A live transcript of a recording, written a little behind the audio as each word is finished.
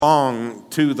belong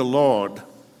to the Lord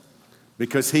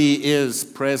because He is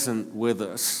present with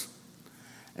us.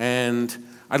 And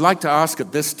I'd like to ask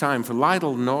at this time for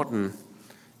Lydell Norton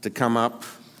to come up,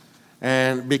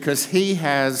 and because he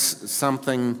has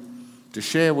something to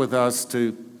share with us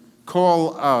to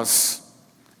call us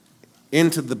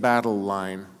into the battle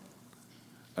line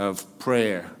of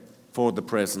prayer for the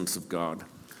presence of God.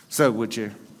 So would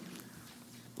you,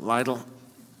 Lydell,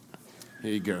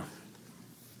 here you go.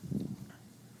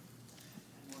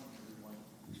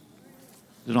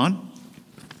 Is it on?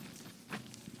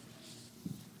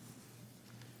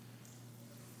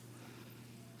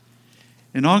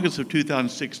 In August of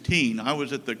 2016, I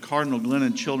was at the Cardinal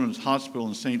Glennon Children's Hospital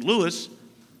in St. Louis. I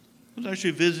was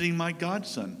actually visiting my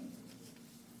godson,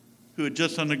 who had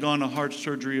just undergone a heart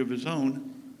surgery of his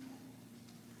own.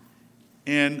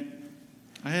 And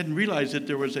I hadn't realized that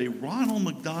there was a Ronald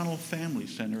McDonald Family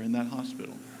Center in that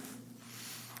hospital.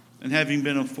 And having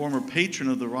been a former patron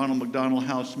of the Ronald McDonald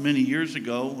House many years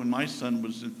ago when my son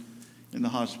was in the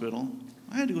hospital,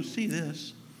 I had to go see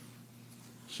this.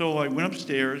 So I went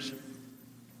upstairs,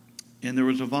 and there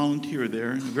was a volunteer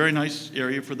there, a very nice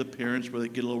area for the parents where they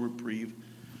get a little reprieve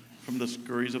from the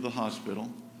scurries of the hospital.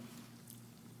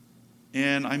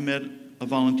 And I met a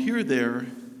volunteer there,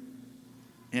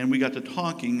 and we got to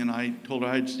talking, and I told her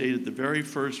I had stayed at the very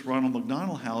first Ronald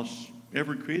McDonald House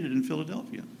ever created in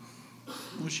Philadelphia.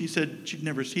 Well, she said she'd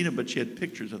never seen it, but she had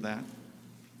pictures of that.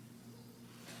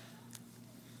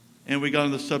 And we got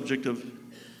on the subject of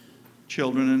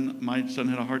children, and my son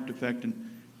had a heart defect, and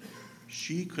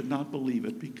she could not believe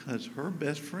it because her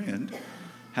best friend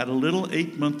had a little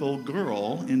 8-month-old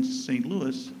girl in St.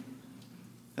 Louis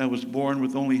that was born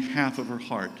with only half of her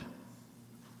heart.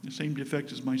 The same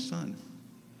defect as my son.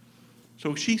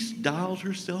 So she dials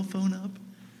her cell phone up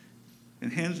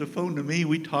and hands the phone to me.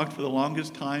 We talked for the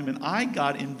longest time, and I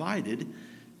got invited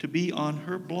to be on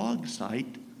her blog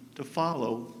site to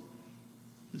follow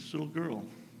this little girl.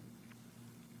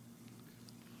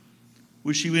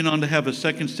 Well, she went on to have a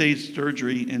second stage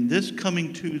surgery, and this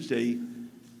coming Tuesday,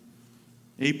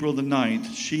 April the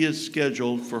 9th, she is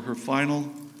scheduled for her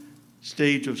final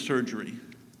stage of surgery.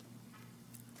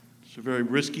 It's a very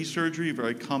risky surgery,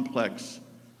 very complex.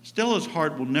 Stella's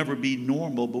heart will never be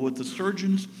normal, but what the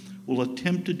surgeons will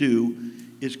attempt to do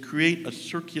is create a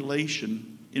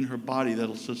circulation in her body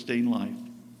that'll sustain life.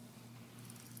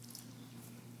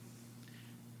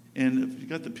 And if you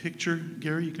got the picture,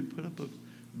 Gary, you can put up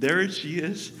there she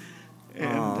is.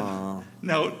 And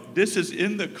now this is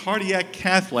in the cardiac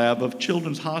cath lab of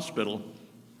Children's Hospital.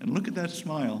 And look at that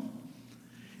smile.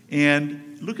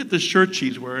 And look at the shirt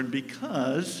she's wearing,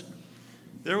 because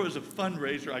there was a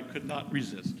fundraiser I could not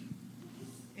resist.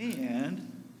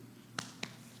 And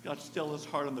it's got Stella's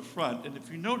heart on the front. And if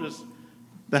you notice,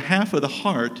 the half of the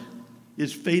heart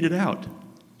is faded out.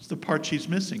 It's the part she's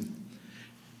missing.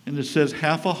 And it says,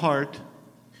 half a heart,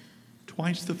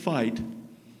 twice the fight.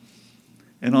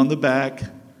 And on the back,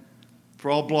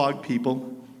 for all blog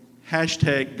people,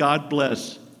 hashtag God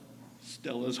bless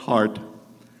Stella's heart.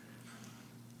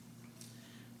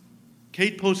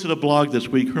 Kate posted a blog this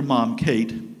week, her mom,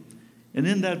 Kate, and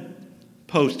in that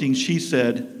posting she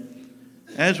said,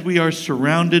 as we are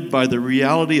surrounded by the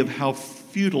reality of how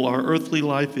futile our earthly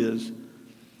life is,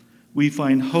 we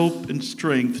find hope and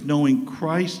strength knowing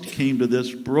Christ came to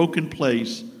this broken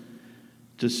place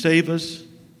to save us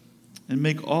and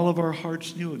make all of our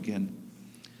hearts new again.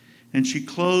 And she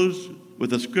closed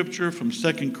with a scripture from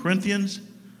 2 Corinthians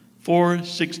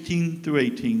 4:16 through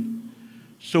 18.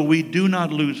 So we do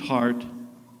not lose heart,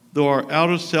 though our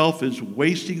outer self is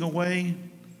wasting away,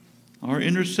 our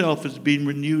inner self is being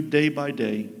renewed day by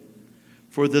day.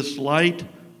 For this light,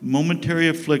 momentary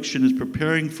affliction is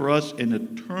preparing for us an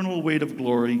eternal weight of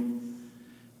glory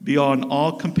beyond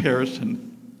all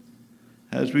comparison,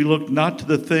 as we look not to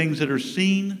the things that are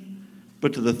seen,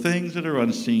 but to the things that are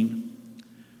unseen.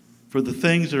 For the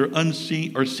things that are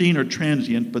unseen or seen are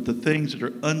transient, but the things that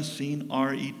are unseen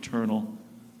are eternal.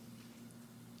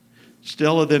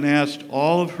 Stella then asked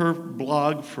all of her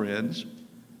blog friends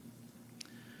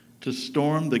to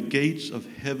storm the gates of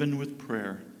heaven with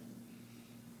prayer.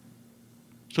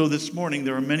 So this morning,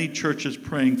 there are many churches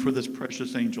praying for this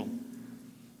precious angel.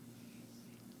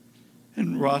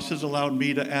 And Ross has allowed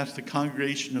me to ask the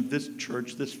congregation of this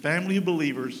church, this family of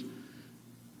believers,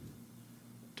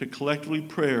 to collectively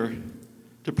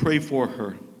pray for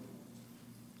her.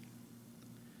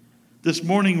 This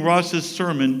morning, Ross's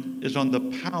sermon is on the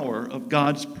power of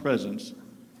God's presence.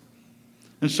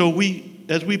 And so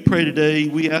as we pray today,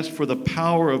 we ask for the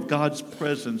power of God's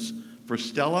presence for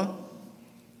Stella,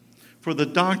 for the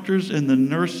doctors and the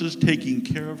nurses taking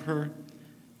care of her,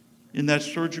 in that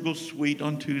surgical suite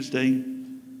on Tuesday.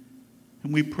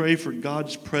 And we pray for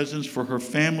God's presence, for her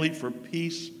family, for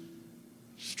peace,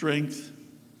 strength.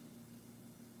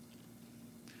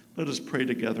 Let us pray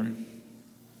together.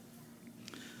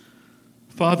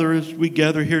 Father, as we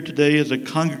gather here today as a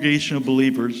congregation of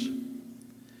believers,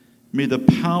 may the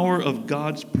power of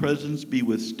God's presence be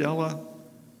with Stella,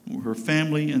 her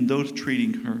family, and those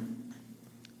treating her.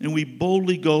 And we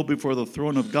boldly go before the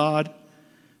throne of God,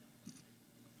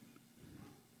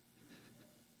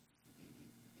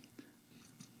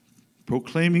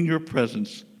 proclaiming your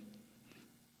presence,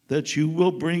 that you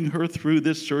will bring her through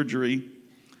this surgery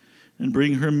and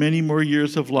bring her many more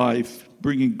years of life,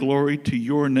 bringing glory to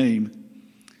your name.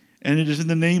 And it is in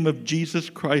the name of Jesus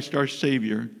Christ, our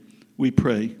Savior, we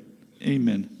pray.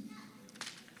 Amen.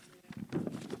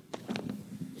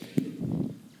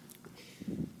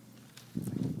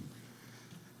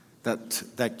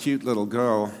 That cute little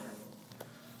girl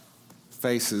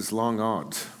faces long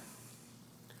odds.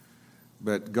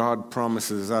 But God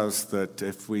promises us that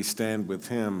if we stand with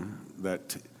him,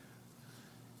 that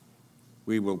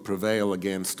we will prevail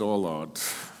against all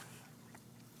odds.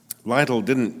 Lytle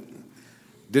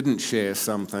didn't share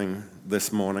something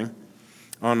this morning.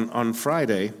 On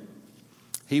Friday,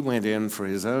 he went in for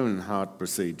his own heart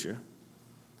procedure.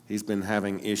 He's been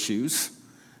having issues,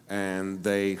 and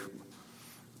they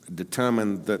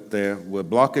determined that there were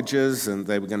blockages and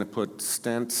they were going to put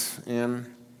stents in.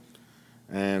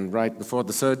 And right before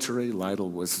the surgery, Lytle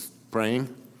was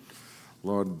praying,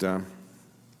 Lord,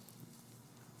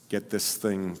 get this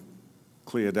thing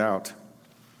cleared out.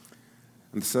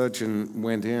 And the surgeon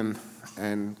went in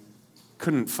and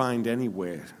couldn't find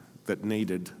anywhere that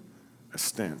needed a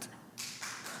stent.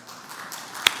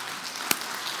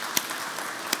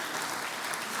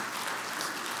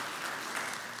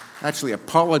 Actually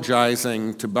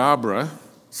apologizing to Barbara,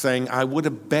 saying, I would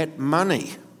have bet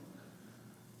money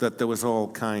that there was all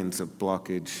kinds of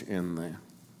blockage in there.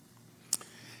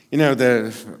 You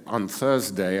know, on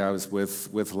Thursday, I was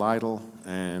with Lytle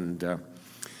and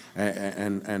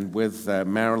with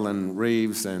Marilyn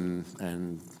Reeves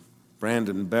and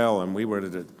Brandon Bell, and we were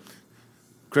at a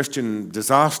Christian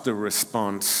disaster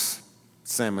response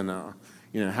seminar.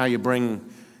 You know, how you bring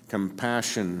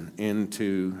compassion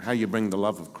into, how you bring the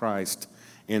love of Christ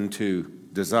into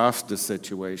disaster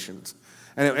situations.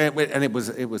 And it was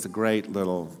a great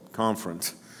little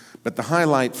conference. But the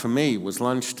highlight for me was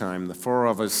lunchtime. The four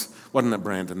of us, wasn't it,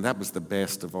 Brandon? That was the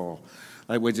best of all.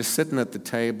 Like, we're just sitting at the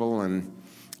table, and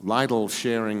Lytle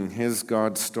sharing his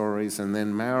God stories, and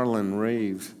then Marilyn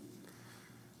Reeves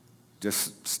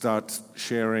just starts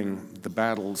sharing the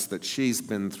battles that she's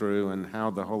been through and how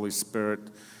the Holy Spirit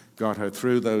got her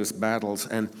through those battles.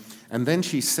 And then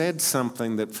she said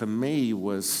something that for me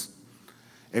was,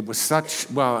 it was such,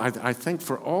 well, I think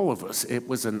for all of us, it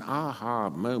was an aha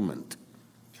moment.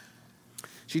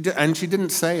 She didn't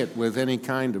say it with any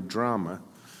kind of drama.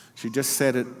 She just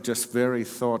said it just very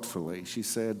thoughtfully. She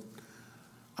said,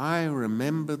 I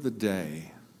remember the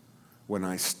day when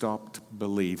I stopped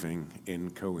believing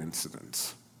in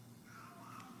coincidence.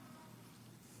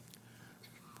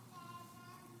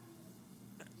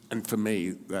 And for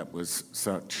me, that was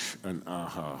such an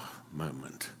aha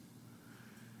moment.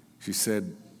 She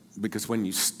said, because when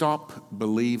you stop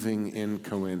believing in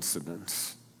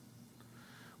coincidence,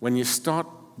 when you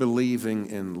stop believing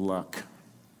in luck,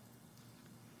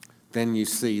 then you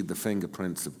see the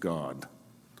fingerprints of God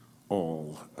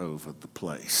all over the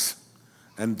place.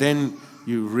 And then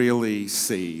you really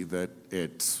see that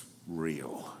it's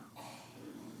real.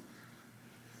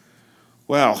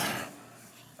 Well,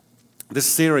 this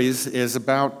series is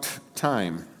about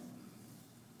time.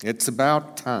 It's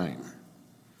about time.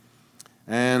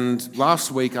 And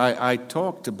last week I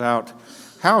talked about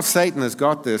how Satan has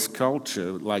got this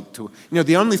culture, like to,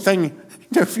 the only thing,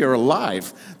 if you're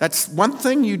alive, that's one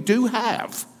thing you do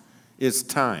have is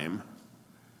time.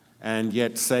 And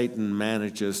yet Satan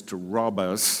manages to rob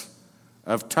us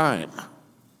of time.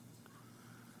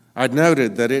 I'd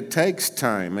noted that it takes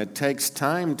time. It takes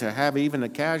time to have even a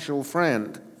casual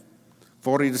friend,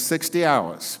 40 to 60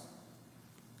 hours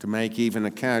to make even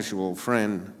a casual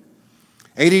friend,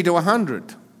 80 to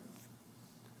 100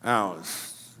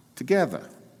 hours together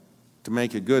to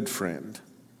make a good friend,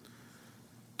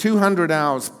 200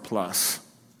 hours plus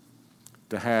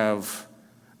to have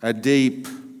a deep,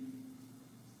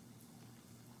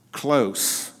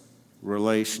 close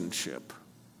relationship.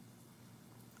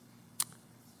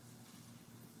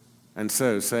 And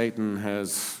so Satan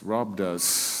has robbed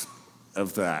us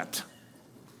of that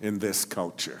in this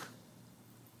culture.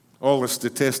 All the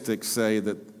statistics say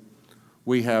that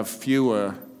we have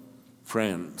fewer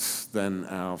friends than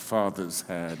our fathers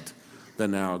had,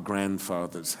 than our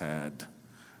grandfathers had,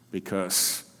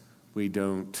 because we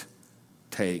don't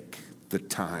take the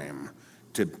time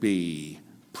to be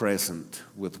present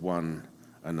with one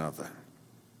another.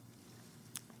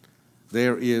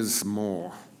 There is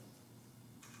more.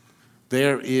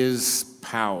 There is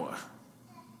power.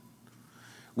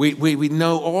 We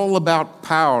know all about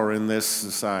power in this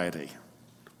society.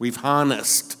 We've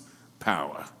harnessed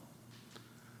power.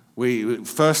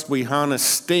 First we harnessed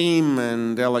steam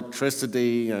and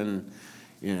electricity, and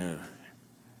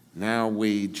now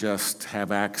we just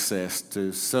have access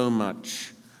to so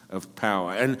much of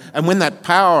power. And when that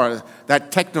power,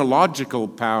 that technological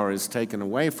power, is taken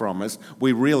away from us,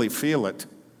 we really feel it.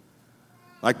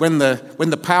 Like when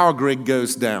the power grid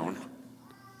goes down,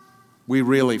 we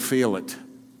really feel it.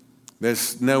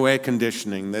 There's no air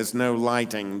conditioning, there's no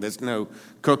lighting, there's no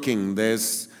cooking,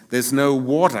 there's no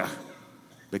water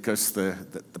because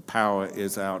the power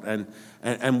is out.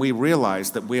 And we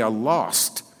realize that we are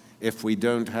lost if we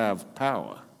don't have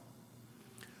power.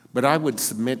 But I would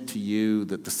submit to you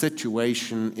that the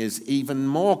situation is even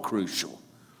more crucial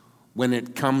when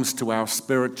it comes to our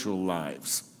spiritual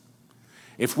lives.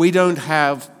 If we don't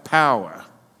have power,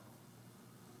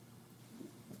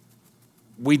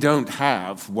 we don't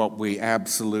have what we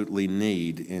absolutely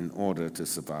need in order to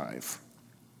survive.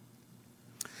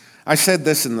 I said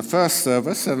this in the first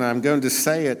service, and I'm going to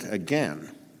say it again,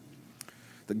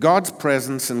 that God's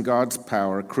presence and God's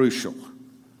power are crucial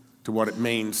to what it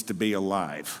means to be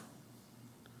alive.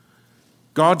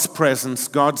 God's presence,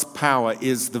 God's power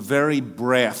is the very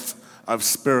breath of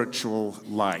spiritual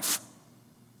life.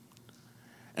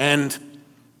 And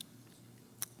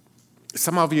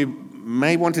some of you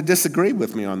may want to disagree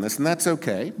with me on this, and that's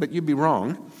okay, but you'd be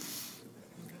wrong.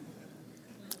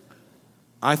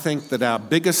 I think that our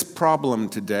biggest problem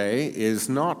today is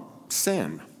not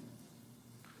sin.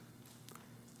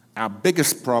 Our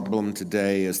biggest problem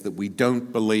today is that we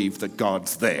don't believe that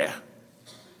God's there.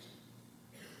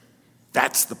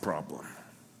 That's the problem.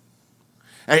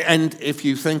 And if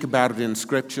you think about it in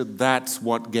Scripture, that's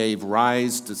what gave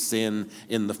rise to sin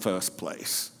in the first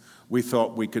place. We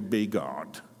thought we could be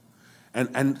God.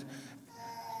 And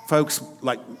folks,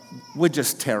 we're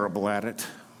just terrible at it.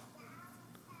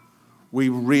 We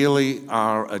really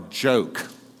are a joke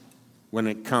when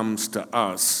it comes to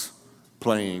us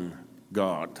playing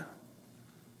God.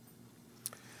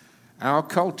 Our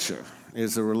culture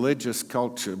is a religious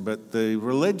culture, but the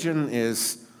religion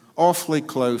is awfully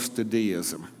close to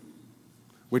deism,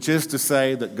 which is to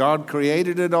say that God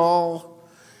created it all,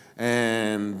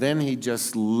 and then he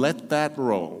just let that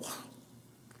roll.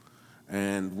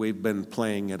 And we've been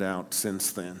playing it out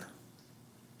since then.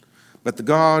 But the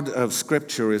God of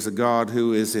Scripture is a God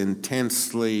who is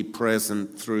intensely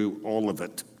present through all of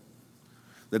it.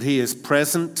 That he is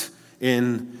present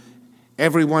in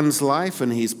everyone's life,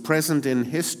 and he's present in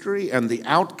history, and the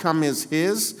outcome is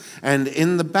his, and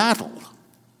in the battle,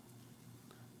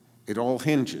 it all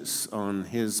hinges on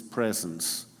his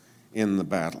presence in the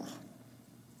battle.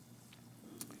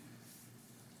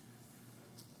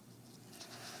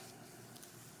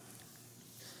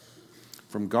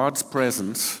 From God's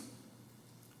presence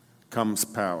comes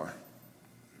power.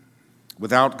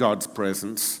 Without God's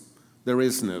presence, there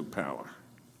is no power.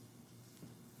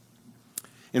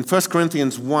 In 1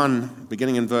 Corinthians 1,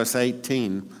 beginning in verse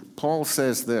 18, Paul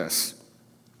says this: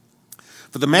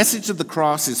 "For the message of the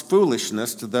cross is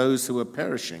foolishness to those who are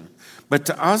perishing, but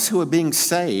to us who are being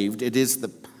saved, it is the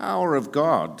power of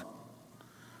God.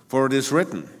 For it is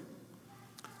written,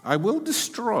 'I will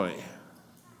destroy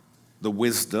the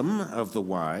wisdom of the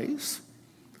wise,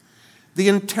 the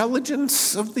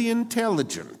intelligence of the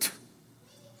intelligent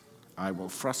I will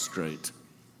frustrate.'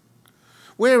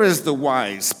 Where is the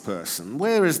wise person?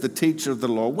 Where is the teacher of the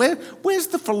law? Where's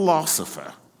the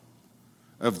philosopher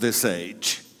of this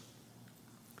age?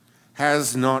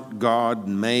 Has not God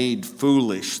made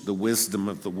foolish the wisdom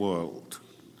of the world?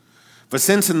 For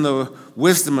since in the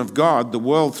wisdom of God, the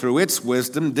world through its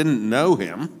wisdom didn't know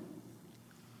him,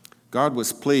 God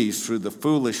was pleased through the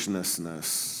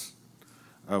foolishness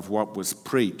of what was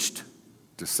preached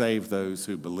to save those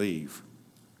who believe.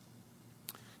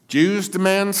 Jews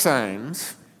demand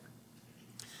signs,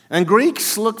 and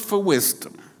Greeks look for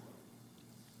wisdom.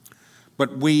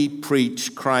 But we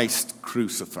preach Christ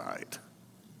crucified,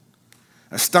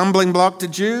 a stumbling block to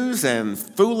Jews and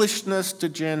foolishness to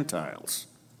Gentiles.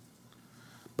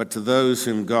 But to those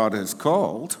whom God has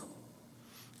called,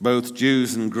 both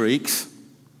Jews and Greeks,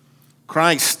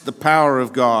 Christ, the power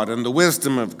of God and the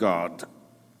wisdom of God.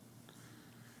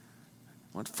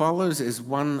 What follows is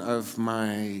one of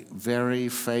my very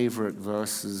favorite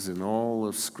verses in all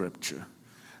of Scripture.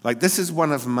 Like, this is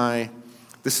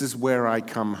where I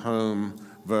come home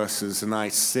verses, and I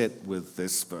sit with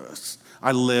this verse.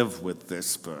 I live with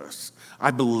this verse.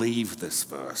 I believe this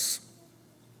verse.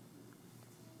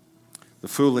 The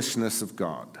foolishness of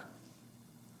God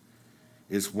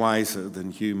is wiser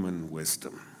than human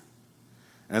wisdom,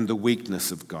 and the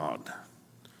weakness of God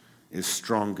is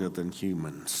stronger than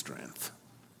human strength.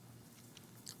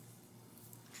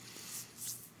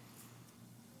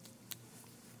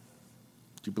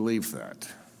 Do you believe that?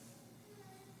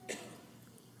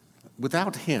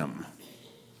 Without him,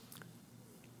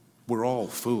 we're all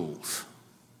fools.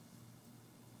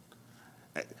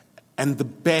 And the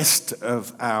best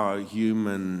of our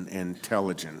human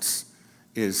intelligence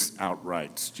is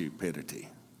outright stupidity.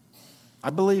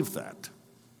 I believe that.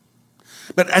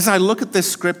 But as I look at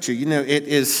this scripture,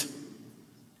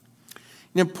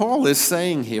 Paul is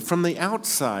saying here, from the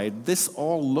outside, this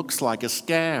all looks like a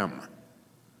scam.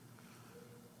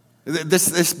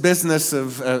 This business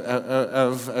of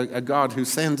a God who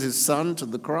sends his son to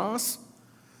the cross,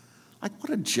 like,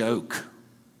 what a joke.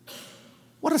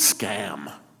 What a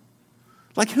scam.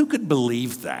 Like, who could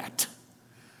believe that?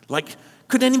 Like,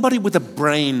 could anybody with a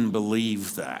brain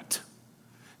believe that?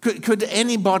 Could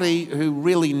anybody who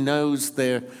really knows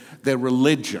their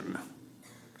religion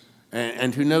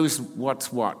and who knows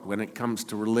what's what when it comes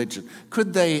to religion,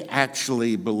 could they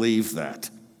actually believe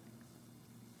that?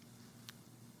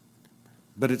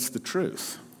 But it's the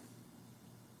truth.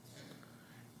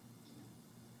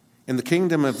 In the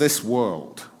kingdom of this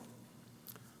world,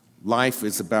 life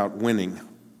is about winning.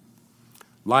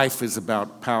 Life is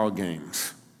about power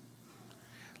games.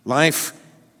 Life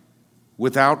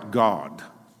without God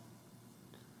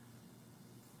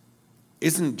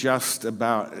it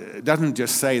doesn't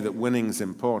just say that winning's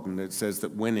important, it says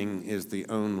that winning is the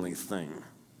only thing.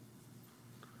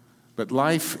 But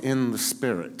life in the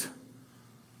Spirit,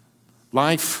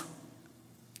 life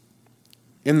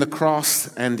in the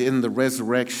cross and in the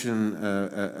resurrection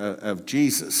of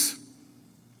Jesus,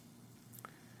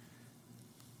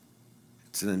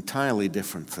 it's an entirely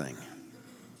different thing.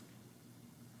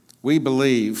 We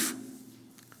believe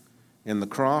in the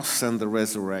cross and the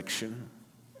resurrection.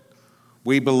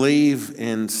 We believe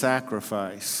in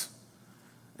sacrifice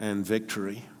and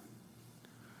victory.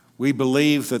 We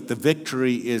believe that the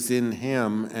victory is in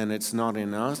Him and it's not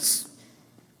in us.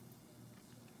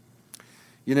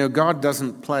 God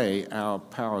doesn't play our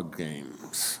power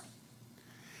games.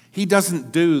 He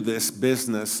doesn't do this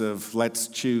business of let's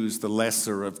choose the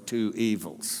lesser of two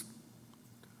evils.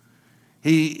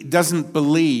 He doesn't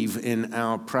believe in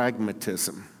our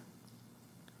pragmatism.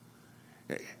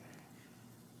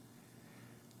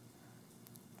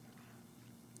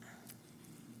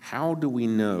 How do we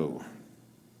know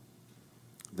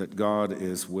that God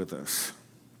is with us?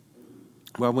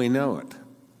 Well, we know it.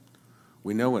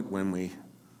 We know it when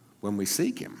we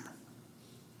seek Him.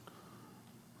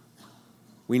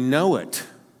 We know it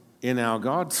in our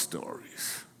God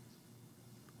stories.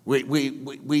 We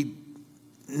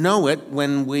know it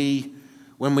when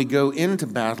we go into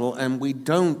battle, and we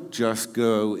don't just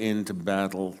go into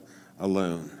battle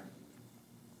alone.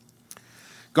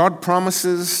 God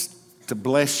promises to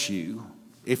bless you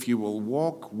if you will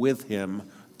walk with Him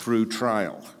through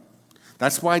trial.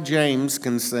 That's why James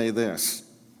can say this.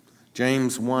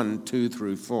 James 1, 2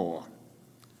 through 4.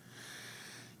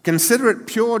 Consider it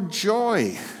pure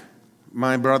joy,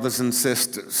 my brothers and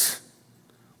sisters,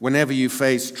 whenever you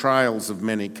face trials of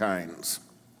many kinds,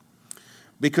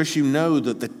 because you know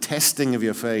that the testing of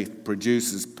your faith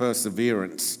produces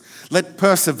perseverance. Let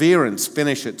perseverance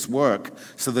finish its work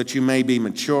so that you may be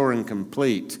mature and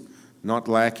complete, not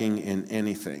lacking in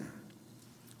anything.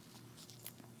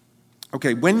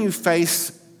 Okay, when you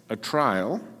face a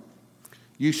trial,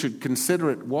 you should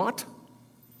consider it what?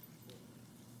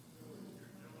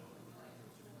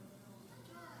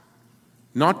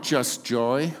 Not just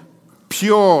joy,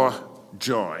 pure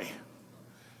joy.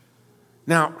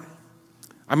 Now,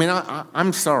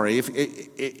 I'm sorry,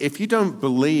 if you don't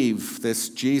believe this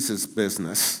Jesus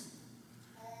business,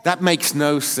 that makes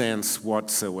no sense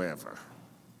whatsoever.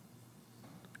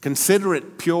 Consider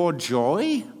it pure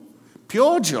joy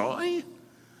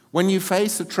when you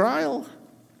face a trial.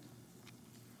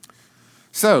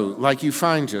 So, like you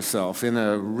find yourself in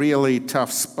a really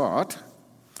tough spot,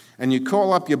 and you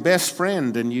call up your best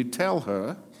friend and you tell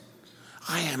her,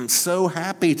 I am so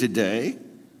happy today.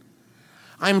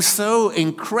 I'm so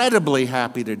incredibly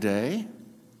happy today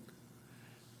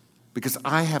because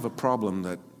I have a problem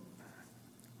that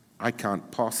I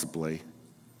can't possibly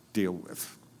deal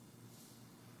with.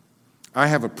 I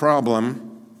have a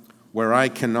problem where I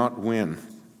cannot win.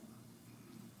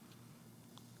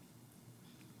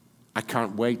 I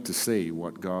can't wait to see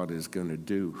what God is going to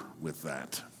do with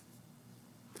that.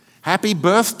 Happy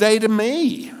birthday to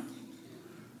me.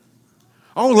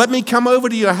 Oh, let me come over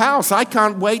to your house. I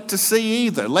can't wait to see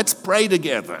either. Let's pray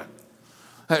together.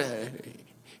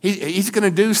 He's going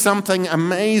to do something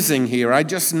amazing here. I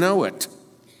just know it.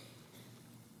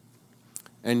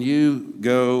 And you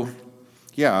go,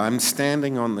 yeah, I'm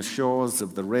standing on the shores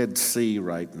of the Red Sea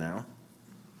right now,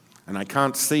 and I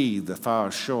can't see the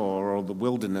far shore or the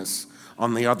wilderness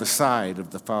on the other side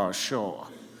of the far shore.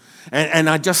 And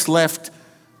I just left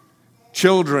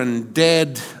children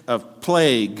dead of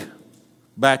plague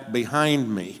back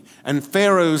behind me. And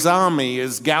Pharaoh's army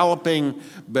is galloping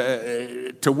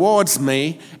towards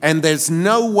me, and there's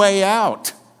no way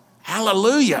out.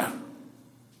 Hallelujah.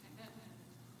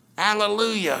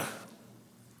 Hallelujah.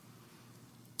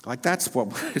 Like that's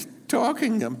what we're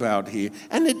talking about here.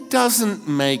 And it doesn't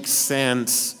make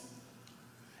sense.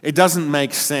 It doesn't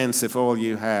make sense if all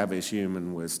you have is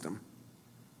human wisdom.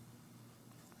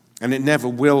 And it never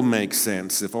will make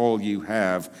sense if all you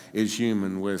have is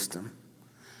human wisdom.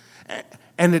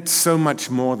 And it's so much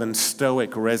more than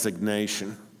stoic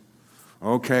resignation.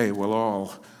 Okay, we'll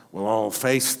all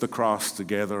face the cross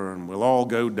together and we'll all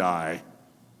go die.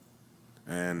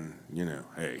 And,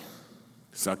 hey,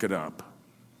 suck it up.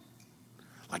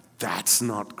 Like, that's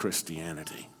not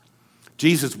Christianity.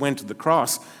 Jesus went to the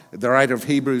cross. The writer of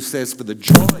Hebrews says, for the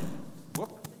joy.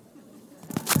 Whoop.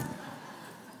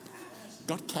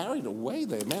 Got carried away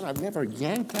there, man. I've never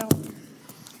yanked out.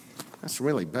 That's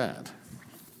really bad.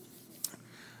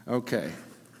 Okay.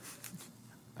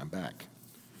 I'm back.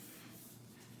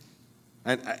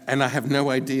 And I have no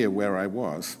idea where I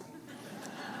was.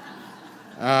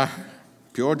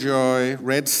 Pure joy,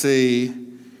 Red Sea,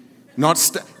 not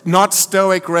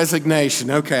stoic resignation.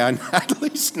 Okay, I at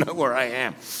least know where I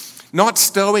am. Not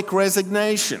stoic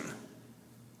resignation.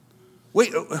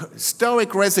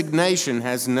 Stoic resignation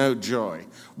has no joy.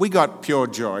 We got pure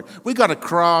joy. We got a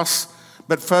cross,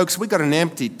 but folks, we got an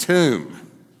empty tomb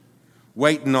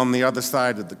waiting on the other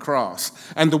side of the cross.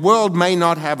 And the world may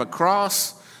not have a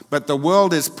cross, but the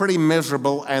world is pretty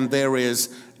miserable, and there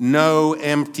is no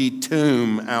empty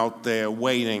tomb out there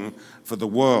waiting for the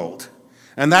world.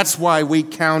 And that's why we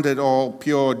count it all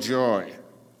pure joy.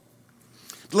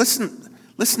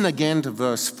 Listen again to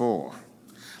verse 4.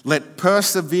 Let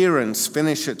perseverance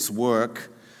finish its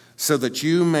work so that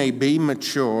you may be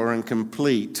mature and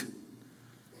complete,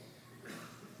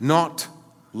 not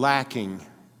lacking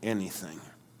anything.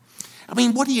 I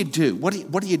mean, what do you do? What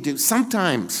do you do?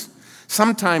 Sometimes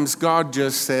God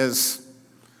just says,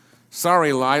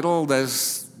 sorry, Lytle,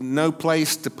 there's no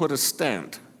place to put a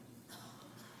stent.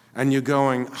 And you're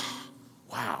going, oh,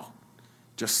 wow,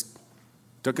 just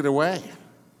took it away.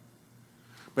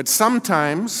 But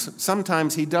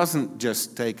sometimes he doesn't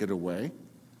just take it away.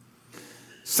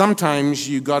 Sometimes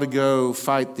you got to go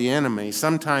fight the enemy.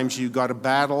 Sometimes you got to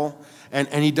battle, and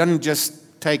he doesn't just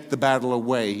take the battle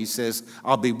away. He says,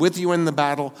 I'll be with you in the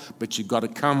battle, but you've got to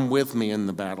come with me in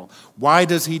the battle. Why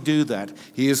does he do that?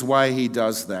 Here's why he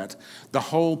does that. The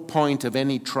whole point of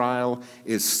any trial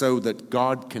is so that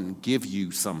God can give you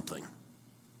something.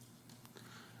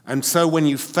 And so when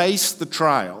you face the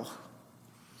trial,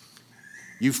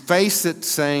 you face it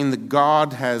saying that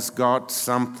God has got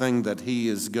something that he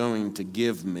is going to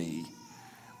give me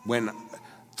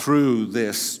through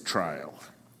this trial.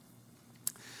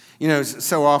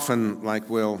 So often, like,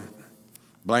 we'll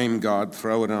blame God,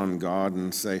 throw it on God,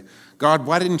 and say, God,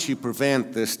 why didn't you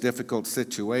prevent this difficult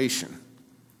situation?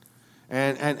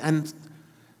 And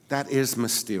that is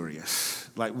mysterious.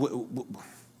 Like,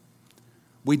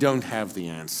 we don't have the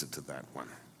answer to that one.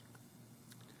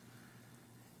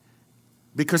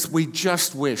 Because we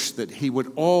just wish that he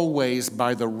would always,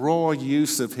 by the raw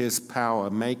use of his power,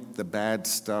 make the bad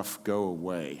stuff go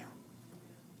away.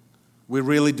 We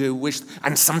really do wish,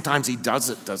 and sometimes he does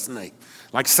it, doesn't he?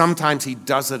 Like sometimes he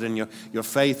does it and your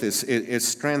faith is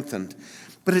strengthened.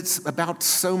 But it's about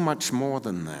so much more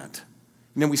than that.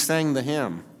 We sang the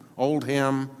hymn, old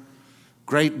hymn,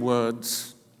 great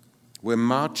words, we're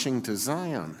marching to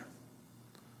Zion.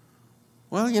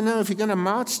 Well, if you're going to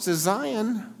march to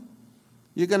Zion,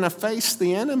 you're going to face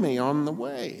the enemy on the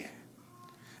way.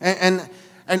 And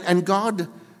God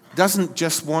doesn't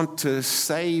just want to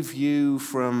save you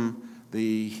from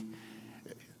the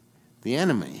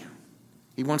enemy.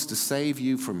 He wants to save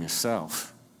you from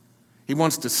yourself. He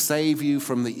wants to save you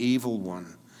from the evil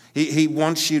one. He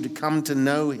wants you to come to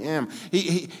know him.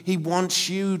 He wants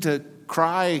you to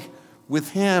cry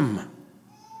with him.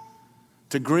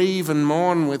 to grieve and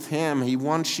mourn with him. He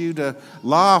wants you to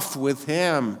laugh with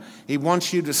him. He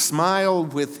wants you to smile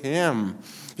with him.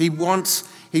 He wants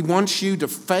you to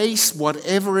face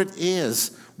whatever it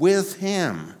is with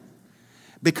him.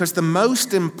 Because the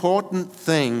most important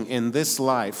thing in this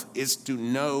life is to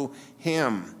know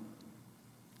him.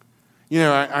 You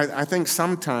know, I think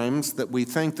sometimes that we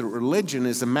think that religion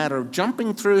is a matter of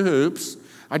jumping through hoops.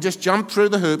 I just jump through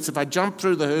the hoops. If I jump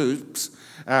through the hoops,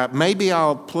 maybe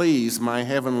I'll please my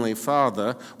Heavenly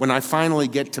Father when I finally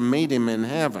get to meet him in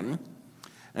heaven.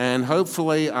 And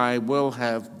hopefully I will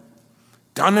have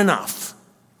done enough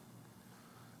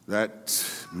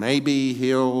that maybe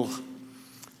he'll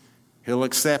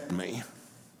accept me.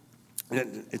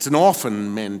 It's an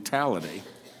orphan mentality.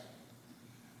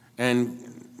 And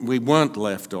we weren't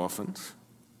left orphans.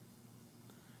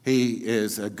 He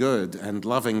is a good and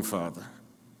loving Father.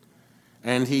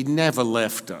 And he never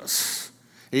left us.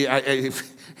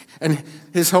 And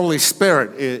his Holy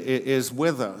Spirit is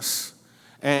with us.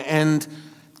 And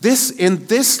in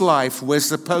this life, we're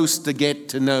supposed to get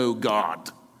to know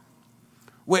God.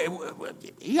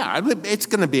 It's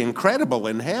going to be incredible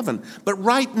in heaven. But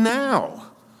right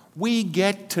now, we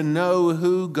get to know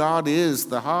who God is,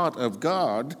 the heart of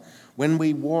God, when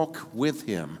we walk with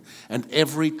him. And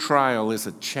every trial is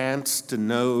a chance to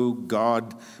know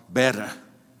God better.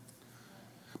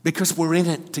 Because we're in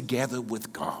it together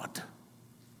with God.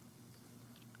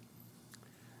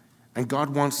 And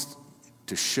God wants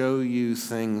to show you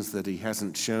things that he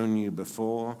hasn't shown you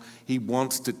before. He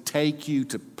wants to take you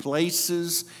to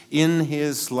places in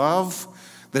his love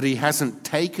that he hasn't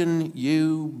taken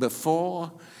you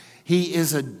before. He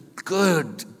is a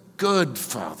good, good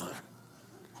Father.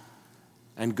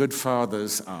 And good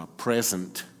fathers are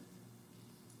present.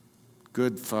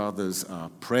 Good fathers are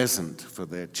present for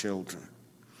their children.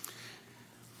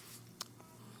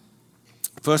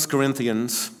 1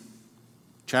 Corinthians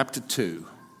chapter 2,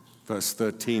 verse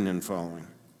 13 and following.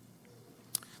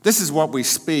 This is what we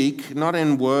speak, not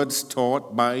in words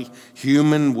taught by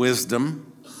human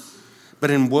wisdom,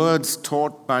 but in words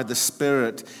taught by the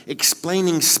Spirit,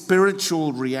 explaining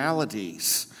spiritual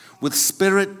realities with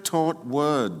Spirit-taught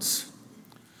words.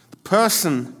 The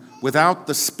person without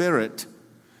the Spirit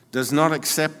does not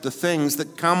accept the things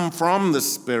that come from the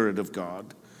Spirit of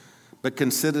God, but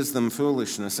considers them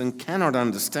foolishness and cannot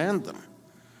understand them,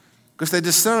 because they're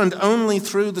discerned only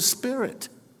through the Spirit.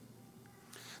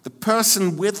 The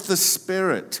person with the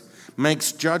Spirit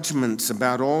makes judgments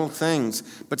about all things,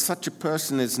 but such a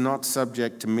person is not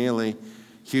subject to merely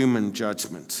human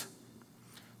judgment.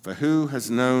 For who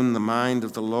has known the mind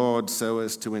of the Lord so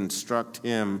as to instruct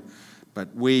him?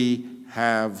 But we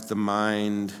have the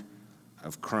mind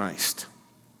of Christ.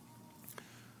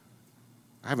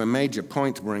 I have a major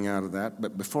point to bring out of that,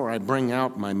 but before I bring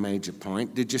out my major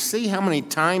point, did you see how many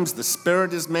times the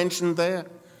Spirit is mentioned there?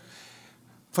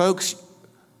 Folks,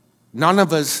 none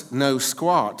of us know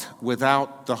squat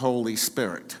without the Holy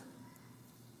Spirit,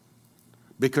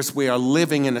 because we are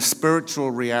living in a spiritual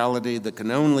reality that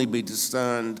can only be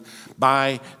discerned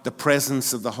by the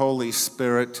presence of the Holy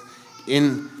Spirit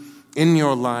in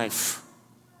your life,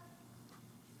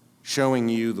 showing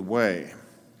you the way.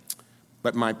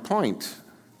 But my point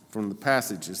from the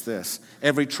passage is this: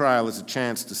 every trial is a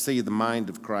chance to see the mind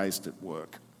of Christ at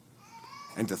work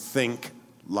and to think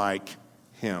like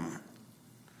him.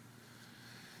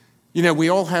 You know, we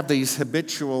all have these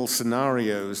habitual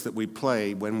scenarios that we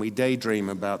play when we daydream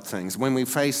about things, when we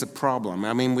face a problem.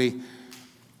 I mean,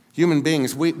 human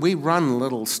beings, we run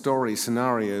little story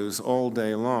scenarios all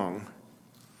day long.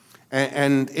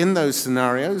 And in those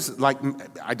scenarios, like,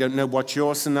 I don't know what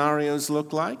your scenarios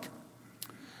look like,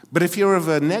 but if you're of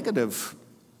a negative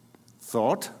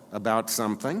thought about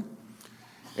something,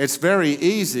 it's very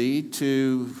easy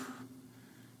to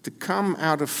come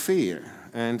out of fear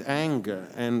and anger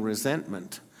and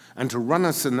resentment and to run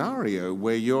a scenario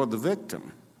where you're the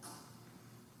victim.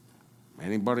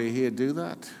 Anybody here do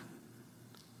that?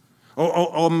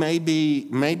 Or maybe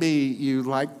you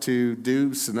like to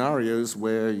do scenarios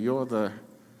where you're the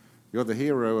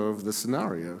hero of the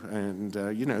scenario, and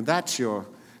that's your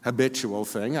habitual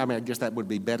thing. I mean, I guess that would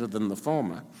be better than the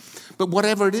former. But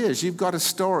whatever it is, you've got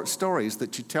stories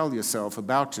that you tell yourself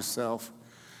about yourself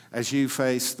as you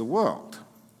face the world.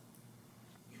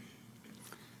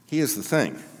 Here's the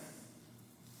thing.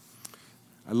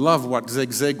 I love what Zig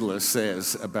Ziglar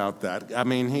says about that. I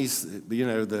mean, he's,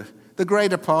 the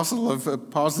great apostle of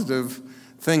positive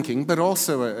thinking, but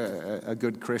also a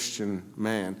good Christian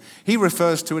man. He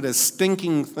refers to it as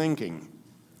stinking thinking.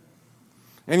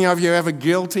 Any of you ever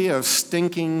guilty of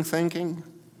stinking thinking?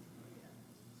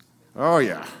 Oh,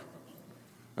 yeah.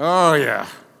 Oh, yeah.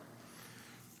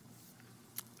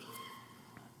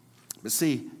 But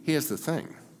see, here's the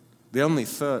thing. The only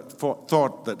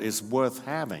thought that is worth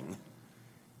having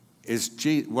is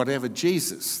whatever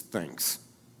Jesus thinks.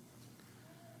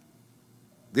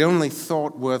 The only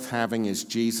thought worth having is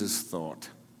Jesus' thought.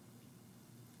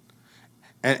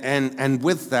 And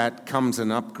with that comes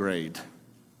an upgrade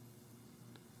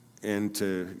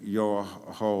into your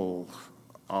whole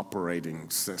operating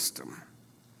system.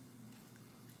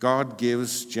 God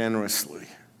gives generously.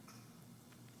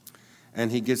 And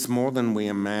he gives more than we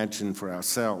imagine for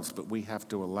ourselves, but we have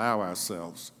to allow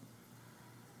ourselves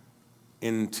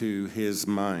into his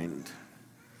mind.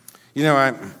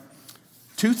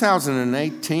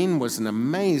 2018 was an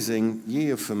amazing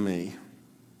year for me.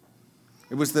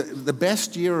 It was the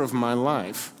best year of my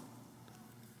life.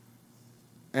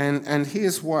 And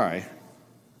here's why.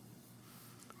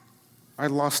 I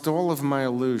lost all of my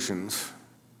illusions.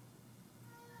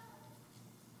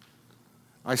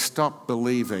 I stopped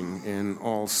believing in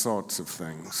all sorts of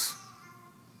things.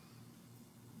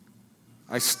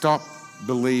 I stopped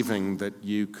believing that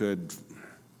I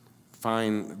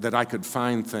could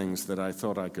find things that I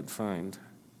thought I could find.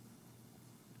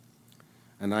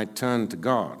 And I turned to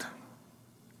God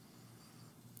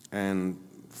and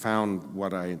found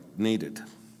what I needed.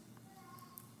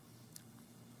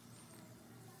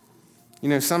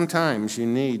 Sometimes you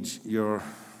need your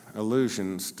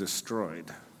illusions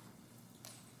destroyed.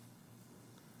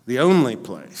 The only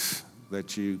place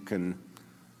that you can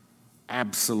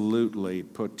absolutely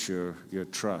put your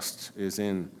trust is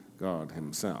in God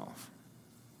himself.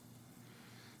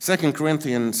 2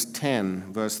 Corinthians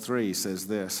 10, verse 3 says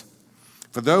this,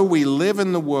 "For though we live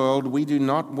in the world, we do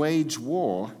not wage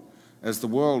war as the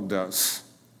world does.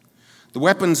 The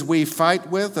weapons we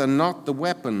fight with are not the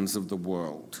weapons of the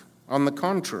world. On the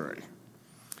contrary,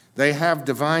 they have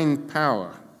divine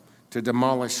power to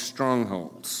demolish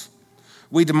strongholds.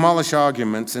 We demolish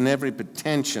arguments and every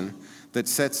pretension that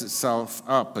sets itself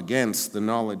up against the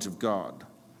knowledge of God.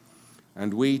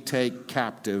 And we take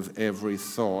captive every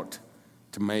thought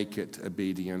to make it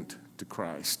obedient to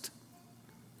Christ."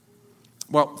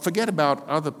 Well, forget about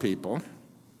other people.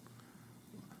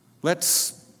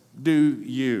 Let's do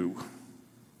you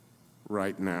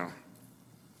right now.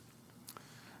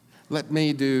 Let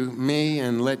me do me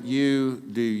and let you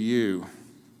do you.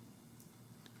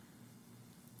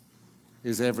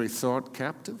 Is every thought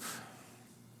captive?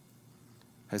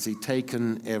 Has he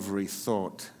taken every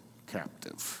thought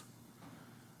captive?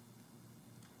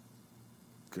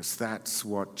 Because that's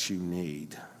what you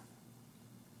need.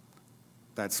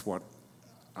 That's what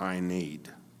I need,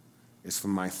 is for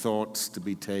my thoughts to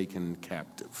be taken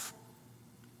captive.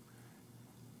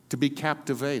 To be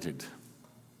captivated.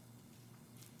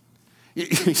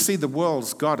 You see, the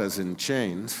world's got us in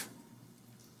chains.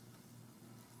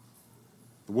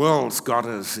 The world's got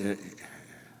us,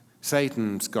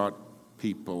 Satan's got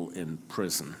people in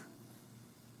prison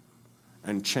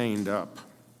and chained up.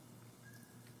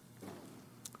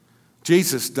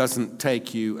 Jesus doesn't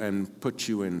take you and put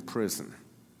you in prison.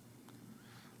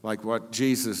 Like what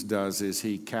Jesus does is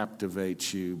he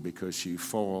captivates you because you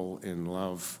fall in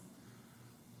love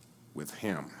with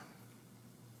him.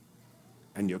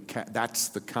 And that's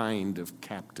the kind of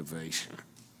captivation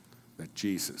that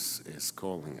Jesus is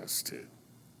calling us to.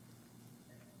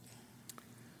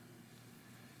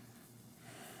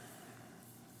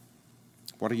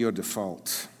 What are your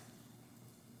defaults?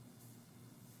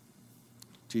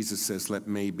 Jesus says, let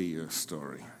me be your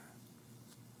story.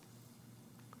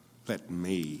 Let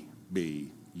me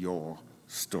be your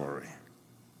story.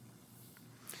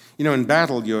 In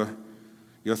battle,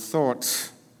 your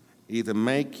thoughts either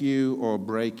make you or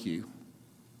break you.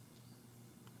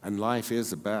 And life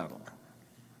is a battle.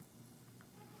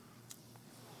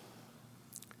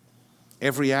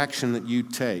 Every action that you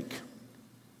take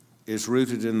is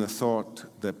rooted in the thought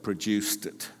that produced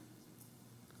it.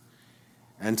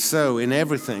 And so, in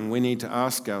everything, we need to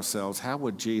ask ourselves, how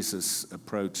would Jesus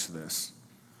approach this?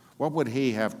 What would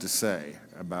he have to say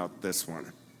about this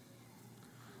one?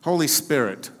 Holy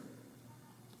Spirit,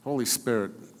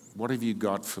 what have you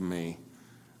got for me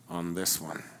on this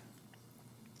one?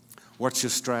 What's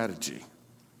your strategy?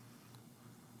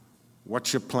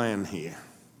 What's your plan here?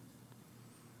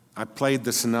 I played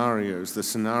the scenarios. The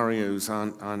scenarios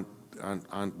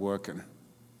aren't working.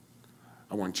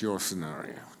 I want your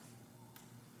scenario.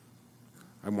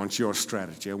 I want your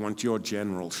strategy. I want your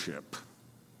generalship.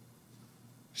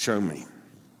 Show me.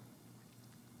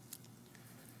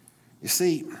 You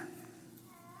see,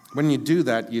 when you do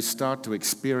that, you start to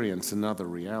experience another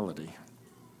reality,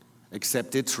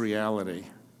 except it's reality,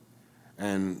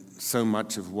 and so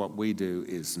much of what we do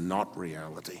is not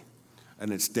reality,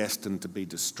 and it's destined to be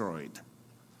destroyed.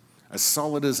 as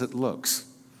solid as it looks,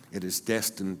 it is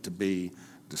destined to be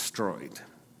destroyed.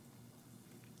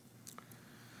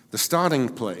 The starting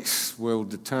place will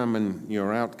determine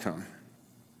your outcome.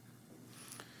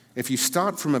 If you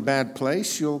start from a bad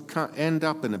place, you'll end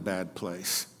up in a bad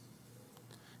place.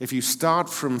 If you start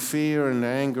from fear and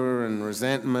anger and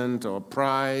resentment or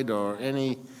pride or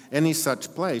any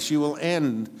such place, you will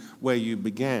end where you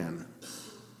began.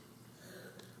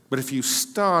 But if you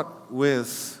start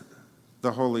with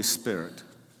the Holy Spirit,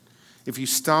 if you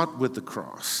start with the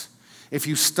cross, if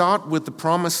you start with the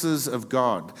promises of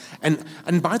God, and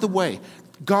by the way,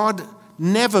 God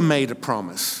never made a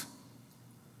promise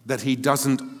that he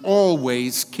doesn't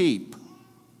always keep.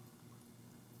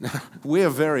 Now, we're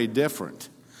very different,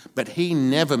 but he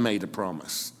never made a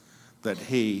promise that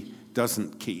he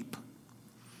doesn't keep.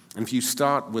 And if you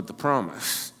start with the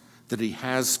promise that he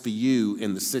has for you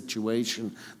in the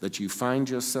situation that you find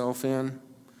yourself in,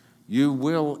 you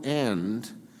will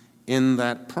end in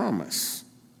that promise.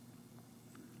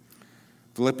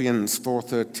 Philippians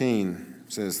 4:13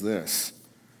 says this,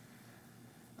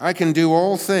 I can do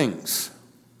all things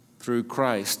through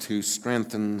Christ who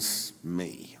strengthens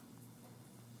me.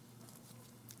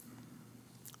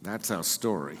 That's our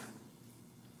story.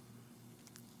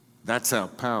 That's our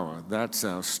power. That's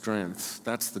our strength.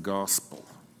 That's the gospel.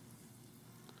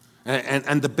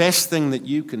 And the best thing that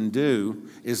you can do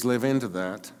is live into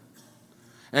that.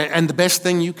 And the best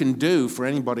thing you can do for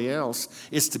anybody else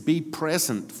is to be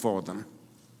present for them,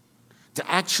 to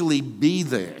actually be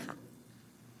there,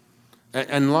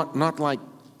 and not like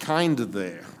kind of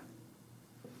there,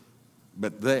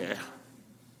 but there.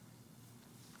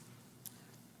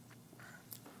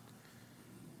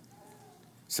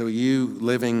 So are you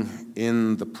living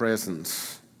in the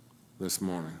presence this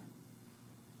morning?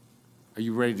 Are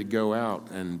you ready to go out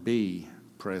and be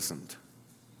present?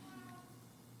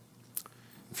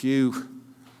 If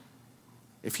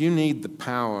you need the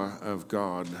power of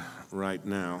God right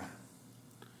now,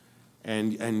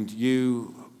 and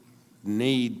you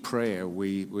need prayer,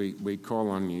 we call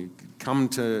on you. Come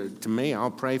to me,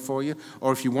 I'll pray for you.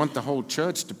 Or if you want the whole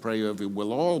church to pray over you,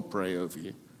 we'll all pray over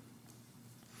you.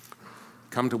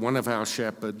 Come to one of our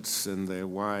shepherds and their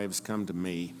wives, come to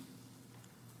me.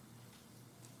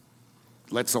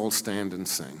 Let's all stand and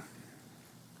sing.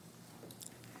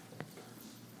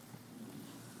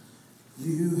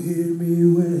 You hear me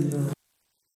when